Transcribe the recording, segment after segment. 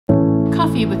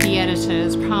Coffee with the Editor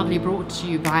is proudly brought to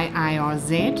you by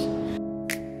IRZ.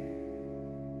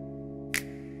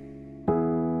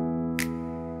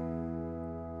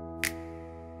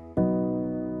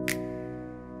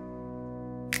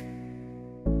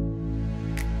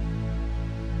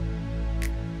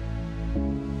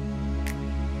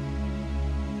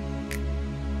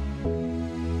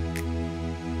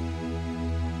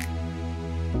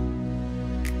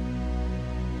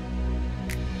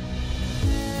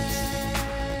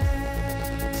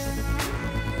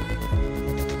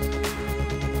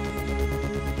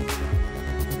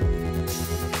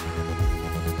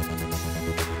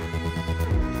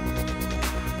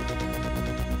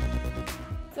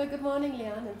 So good morning,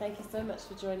 Leon, and thank you so much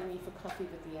for joining me for Coffee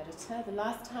with the Editor. The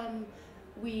last time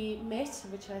we met,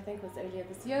 which I think was earlier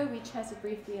this year, we chatted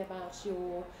briefly about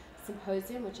your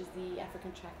symposium, which is the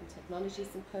African Track Technology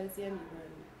Symposium. You were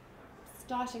in the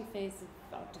starting phase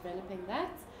of developing that.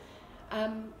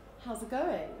 How's it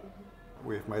going?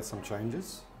 We've made some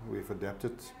changes. We've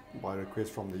adapted by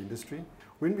request from the industry.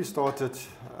 When we started,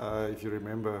 if you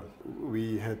remember,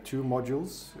 we had two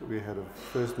modules. We had a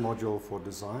first module for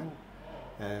design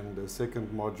and a second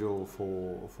module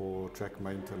for track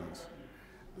maintenance.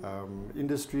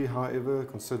 Industry, however,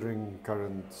 considering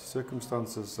current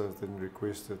circumstances, has then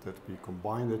requested that we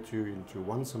combine the two into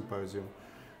one symposium.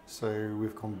 So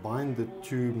we've combined the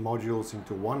two modules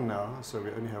into one now, so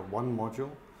we only have one module,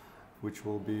 which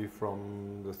will be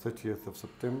from the 30th of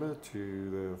September to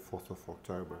the 4th of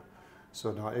October.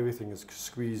 So now everything is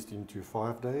squeezed into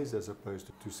 5 days as opposed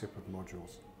to two separate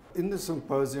modules. In the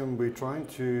symposium, we're trying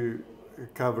to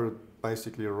cover it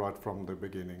basically right from the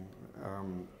beginning.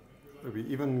 We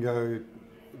even go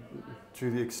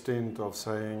to the extent of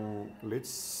saying, let's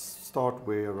start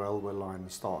where a railway line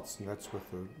starts, and that's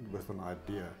with an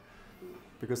idea.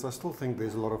 Because I still think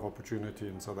there's a lot of opportunity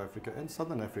in South Africa and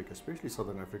Southern Africa, especially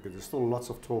Southern Africa. There's still lots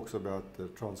of talks about the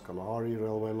Trans-Kalahari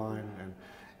railway line, and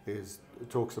there's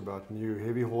talks about new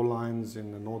heavy haul lines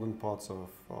in the northern parts of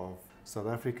South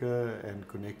Africa and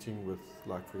connecting with,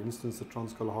 like for instance, the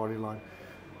Trans-Kalahari line.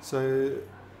 So,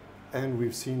 and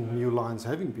we've seen new lines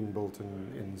having been built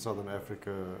in Southern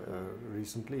Africa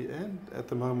recently, and at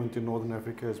the moment in Northern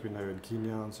Africa, as we know, in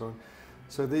Kenya and so on.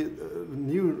 So the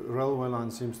new railway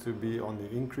line seems to be on the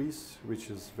increase,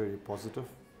 which is very positive.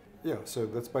 Yeah, so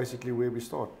that's basically where we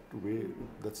start.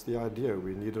 That's the idea.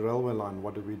 We need a railway line.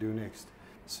 What do we do next?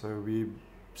 So we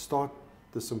start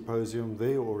the symposium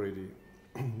there already,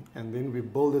 and then we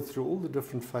build it through all the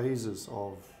different phases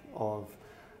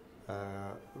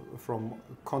from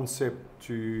concept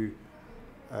to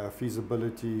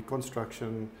feasibility,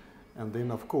 construction, and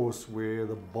then of course where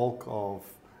the bulk of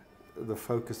the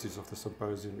focus of the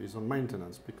symposium is on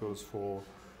maintenance, because for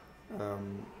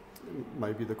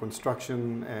maybe the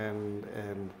construction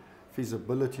and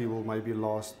feasibility will maybe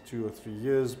last 2 or 3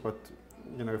 years, but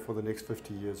you know, for the next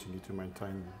 50 years you need to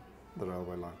maintain the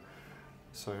railway line.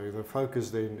 So the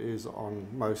focus then is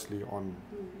mostly on,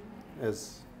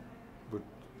 as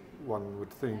one would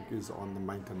think, is on the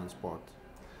maintenance part.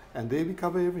 And there we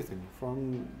cover everything,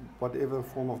 from whatever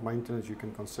form of maintenance you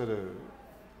can consider,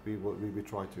 we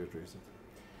try to address it.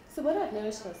 So what I've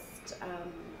noticed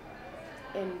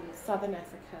in Southern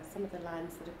Africa, some of the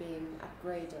lines that are being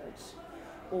upgraded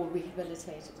or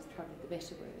rehabilitated is probably the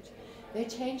better word, they're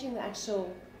changing the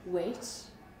actual weight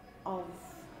of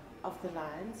the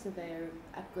line, so they're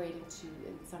upgrading to,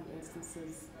 in some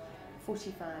instances,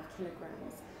 45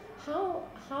 kilograms.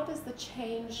 How does the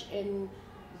change in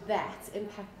that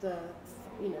impact the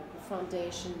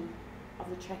foundation of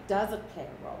the track? Does it play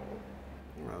a role?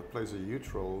 Well, it plays a huge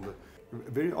role.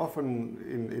 Very often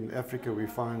in Africa we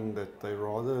find that they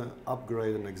rather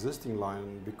upgrade an existing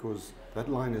line because that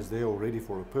line is there already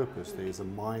for a purpose. There's a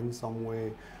mine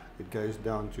somewhere, it goes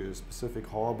down to a specific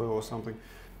harbour or something.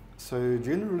 So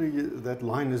generally that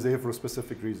line is there for a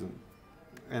specific reason.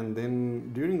 And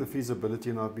then during the feasibility,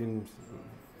 and I've been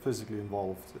physically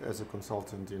involved as a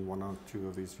consultant in 1 or 2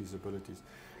 of these feasibilities,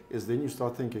 is then you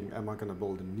start thinking, am I going to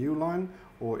build a new line,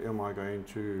 or am I going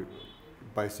to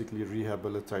basically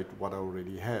rehabilitate what I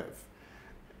already have?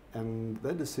 And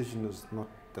that decision is not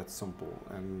that simple,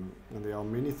 and there are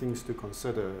many things to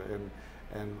consider,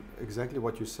 and exactly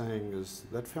what you're saying is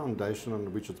that foundation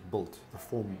on which it's built, the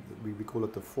form, we call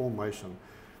it the formation,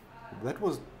 that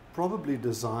was probably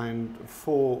designed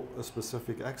for a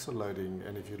specific axle loading.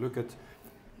 And if you look at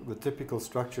the typical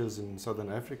structures in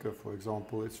Southern Africa, for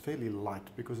example, it's fairly light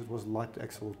because it was light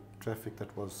axle traffic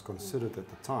that was considered at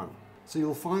the time. So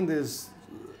you'll find there's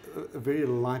a very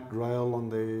light rail on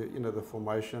the, the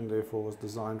formation, therefore was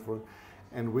designed for it.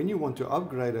 And when you want to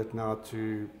upgrade it now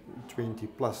to 20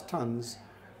 plus tons,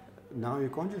 now you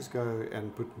can't just go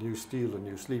and put new steel and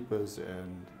new sleepers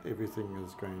and everything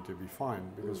is going to be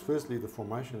fine, because firstly the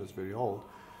formation is very old,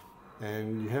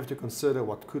 and you have to consider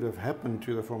what could have happened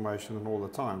to the formation and all the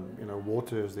time. You know,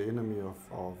 water is the enemy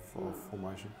of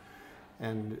formation,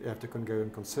 and you have to go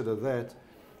and consider that.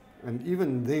 And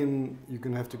even then, you're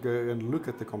going to have to go and look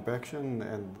at the compaction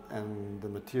and the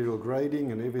material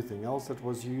grading and everything else that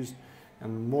was used.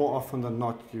 And more often than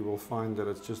not, you will find that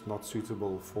it's just not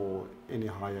suitable for any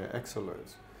higher axle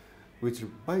loads, which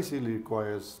basically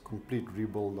requires complete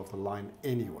rebuild of the line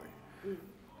anyway.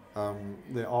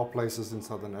 There are places in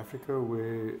Southern Africa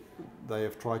where they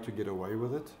have tried to get away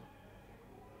with it.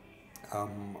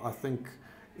 I think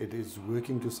it is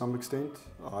working to some extent.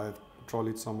 I've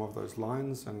trolleyed some of those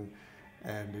lines, and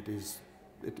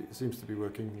it seems to be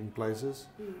working in places.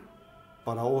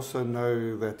 But I also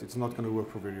know that it's not going to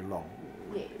work for very long.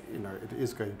 Yes. You know, it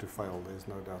is going to fail. There's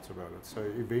no doubt about it. So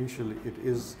eventually, it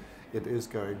is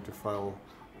going to fail.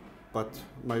 But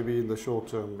maybe in the short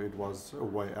term, it was a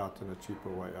way out and a cheaper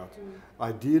way out.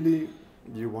 Ideally,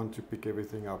 you want to pick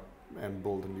everything up and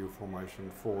build a new formation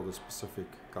for the specific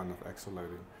kind of axle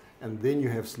loading. And then you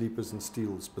have sleepers and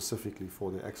steel specifically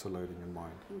for the axle loading in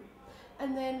mind.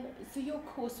 And then, so your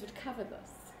course would cover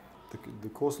this? The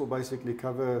course will basically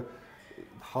cover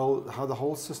how the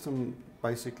whole system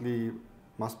basically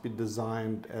must be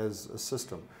designed as a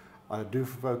system. I do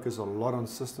focus a lot on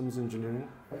systems engineering.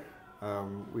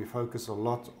 We focus a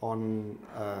lot on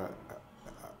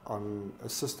a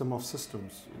system of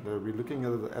systems. You know, we're looking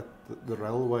at the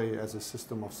railway as a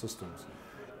system of systems.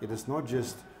 It is not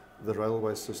just the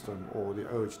railway system or the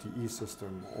OHDE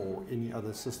system or any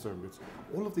other system.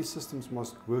 All of these systems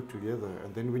must work together.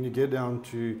 And then when you get down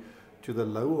to the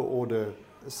lower order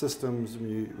systems,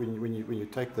 when you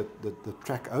take the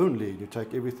track only, you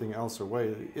take everything else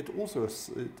away, it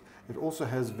also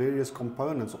has various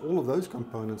components. All of those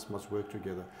components must work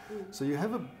together. So you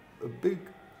have a big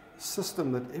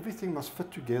system that everything must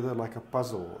fit together like a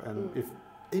puzzle, and if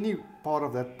any part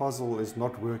of that puzzle is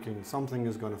not working, something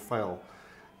is going to fail.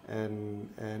 And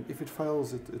if it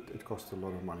fails, it costs a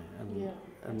lot of money.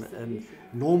 And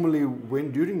normally,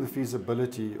 during the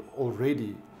feasibility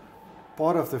already,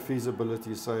 part of the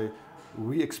feasibility say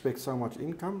we expect so much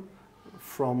income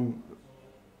from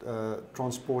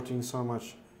transporting so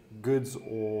much goods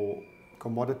or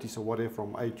commodities or whatever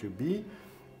from A to B,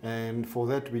 and for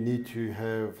that we need to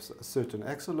have a certain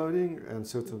axle loading and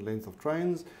certain length of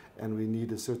trains, and we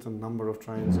need a certain number of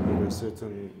trains over a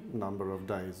certain number of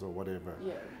days or whatever.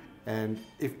 And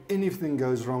if anything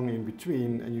goes wrong in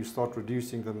between and you start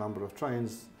reducing the number of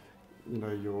trains, you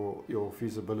know, your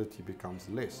feasibility becomes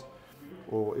less.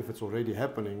 Or if it's already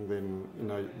happening, then you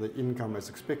know the income as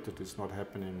expected is not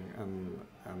happening, and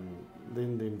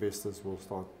then the investors will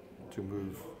start to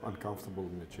move uncomfortable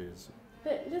in the chairs.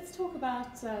 But let's talk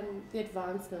about the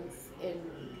advancements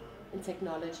in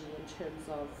technology in terms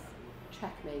of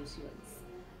track maintenance.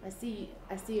 I see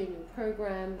in your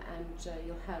program, and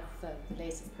you'll have the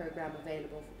latest program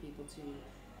available for people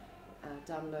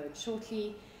to download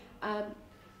shortly.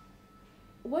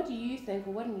 What do you think,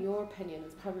 or what in your opinion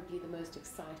is probably the most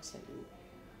exciting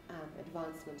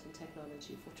advancement in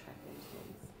technology for track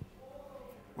maintenance?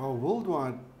 Well,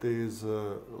 worldwide there's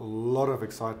a lot of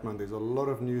excitement, there's a lot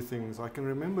of new things. I can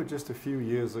remember just a few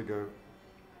years ago,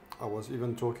 I was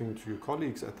even talking to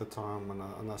colleagues at the time,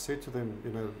 and I said to them,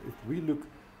 you know, if we look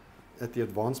at the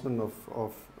advancement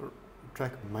of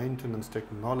track maintenance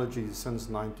technology since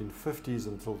 1950s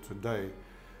until today,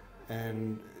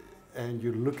 and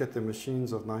you look at the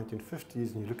machines of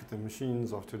 1950s and you look at the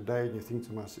machines of today, and you think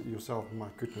to yourself, my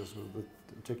goodness,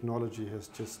 the technology has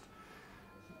just,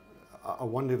 I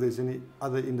wonder if there's any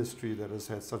other industry that has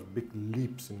had such big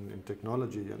leaps in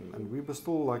technology. And we were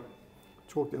still like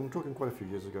talking, I'm talking quite a few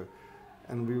years ago,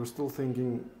 and we were still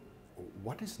thinking,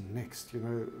 what is next? You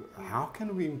know, how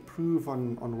can we improve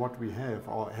on what we have?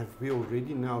 Or have we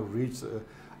already now reached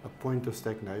a point of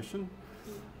stagnation?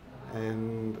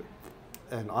 And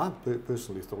I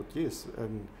personally thought yes.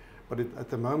 But at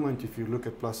the moment, if you look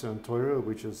at Plaza and Toira,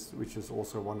 which is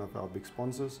also one of our big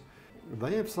sponsors,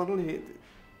 they have suddenly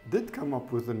did come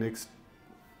up with the next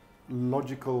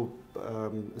logical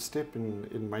step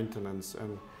in maintenance,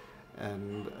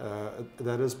 and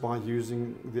that is by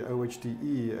using the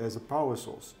OHDE as a power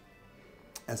source,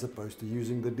 as opposed to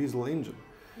using the diesel engine.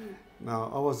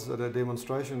 Now, I was at a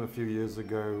demonstration a few years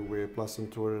ago where Plus and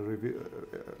Toira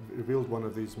revealed one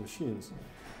of these machines,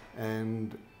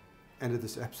 and it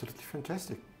is absolutely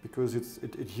fantastic because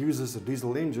it uses a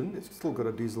diesel engine. It's still got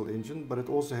a diesel engine, but it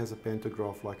also has a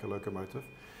pantograph like a locomotive,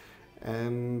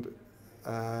 and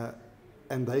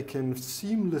and they can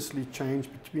seamlessly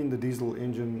change between the diesel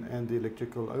engine and the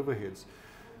electrical overheads.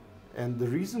 And the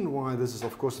reason why this is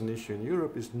of course an issue in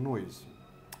Europe is noise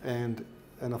and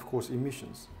of course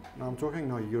emissions. Now I'm talking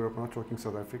now Europe, I'm not talking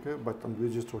South Africa, but we're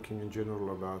just talking in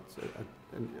general about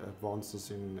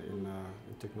advances in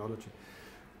technology.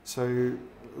 So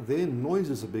their noise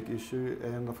is a big issue,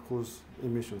 and of course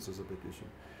emissions is a big issue.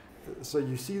 So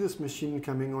you see this machine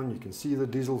coming on, you can see the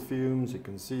diesel fumes, you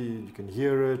can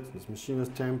hear it, this machine is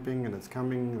tamping and it's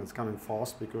coming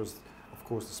fast because of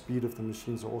course the speed of the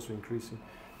machines are also increasing.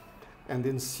 And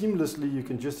then seamlessly you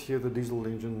can just hear the diesel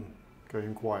engine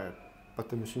going quiet, but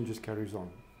the machine just carries on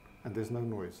and there's no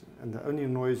noise. And the only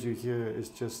noise you hear is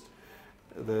just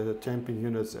the tamping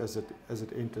units as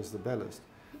it enters the ballast.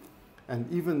 And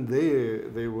even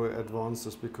there were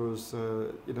advances because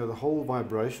the whole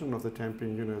vibration of the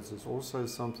tamping units is also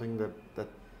something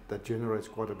that generates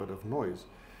quite a bit of noise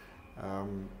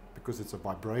because it's a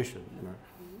vibration,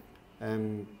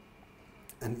 And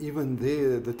even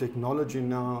there, the technology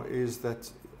now is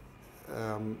that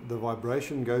the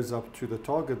vibration goes up to the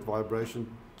target vibration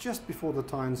just before the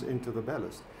tines enter the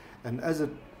ballast. And as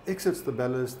it exits the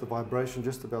ballast, the vibration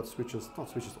just about not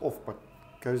switches off, but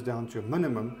goes down to a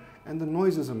minimum, and the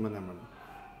noise is a minimum.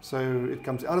 So it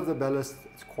comes out of the ballast,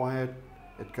 it's quiet,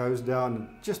 it goes down, and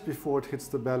just before it hits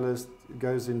the ballast, it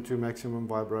goes into maximum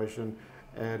vibration,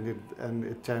 and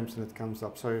it tamps and it comes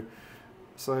up. So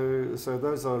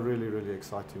those are really, really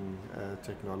exciting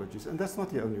technologies. And that's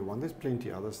not the only one, there's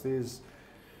plenty others. There's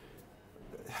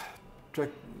track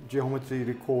geometry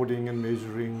recording and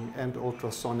measuring, and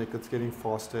ultrasonic, it's getting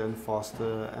faster and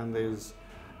faster, and there's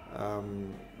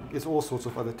all sorts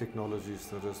of other technologies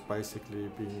that is basically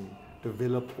being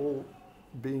developed or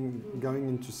going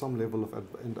into some level of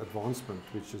advancement,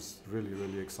 which is really,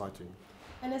 really exciting.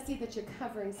 And I see that you're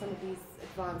covering some of these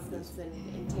advancements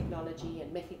in technology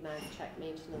and mechanized track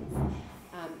maintenance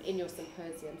in your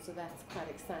symposium, so that's quite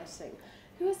exciting.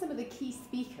 Who are some of the key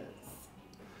speakers?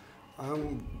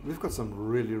 We've got some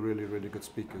really, really, really good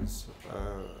speakers.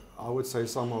 I would say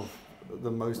some of the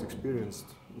most experienced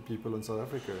people in South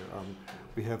Africa.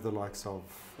 We have the likes of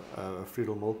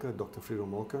Friedel Molke, Dr. Friedel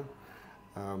Molke.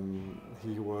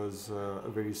 He was a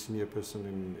very senior person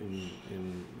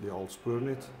in the old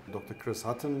Spoornet. Dr. Chris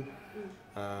Hutton.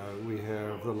 We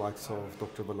have the likes of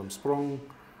Dr. Willem Sprong.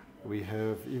 We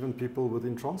have even people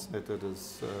within Transnet that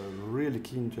is really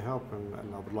keen to help,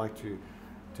 and I would like to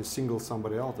single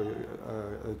somebody out,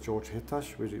 George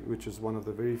Hetash, which is one of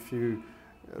the very few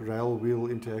rail wheel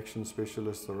interaction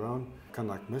specialists around.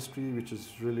 Kanak Mystery, which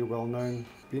is really well known.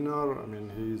 Pinar,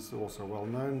 he's also well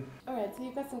known. All right, so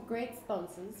you've got some great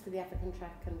sponsors for the African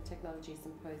Track Technology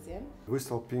Symposium.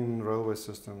 Voestalpine Railway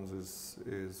Systems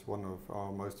is one of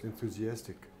our most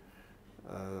enthusiastic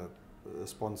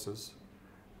sponsors.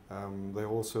 They're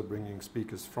also bringing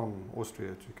speakers from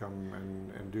Austria to come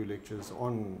and do lectures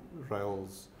on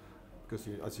rails, because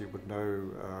as you would know,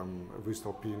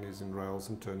 Voestalpine is in rails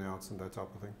and turnouts and that type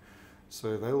of thing.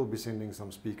 So they will be sending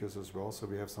some speakers as well, so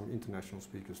we have some international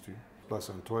speakers too. Plus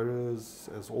Antoires,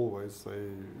 as always,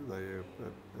 they're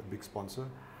a big sponsor.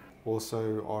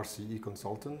 Also RCE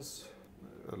Consultants,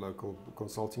 a local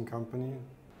consulting company.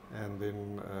 And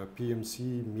then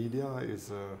PMC Media is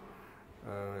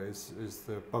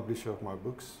the publisher of my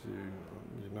books.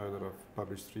 You know that I've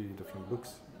published 3 different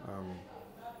books,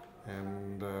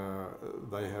 and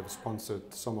they have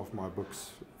sponsored some of my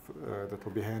books that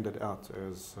will be handed out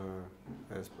as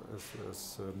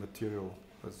material,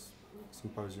 as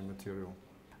symposium material.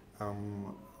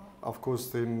 Of course,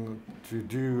 then to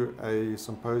do a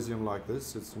symposium like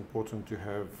this, it's important to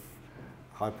have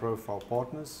high-profile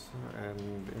partners, and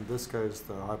in this case,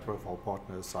 the high-profile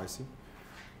partner is SAICI.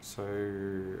 So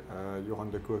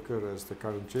Johan de Koker is the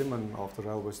current chairman of the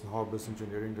Railways and Harbours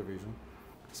Engineering Division.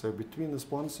 So between the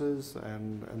sponsors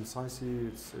and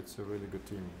SAICI, it's a really good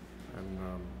team, and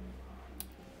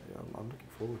I'm looking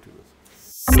forward to this.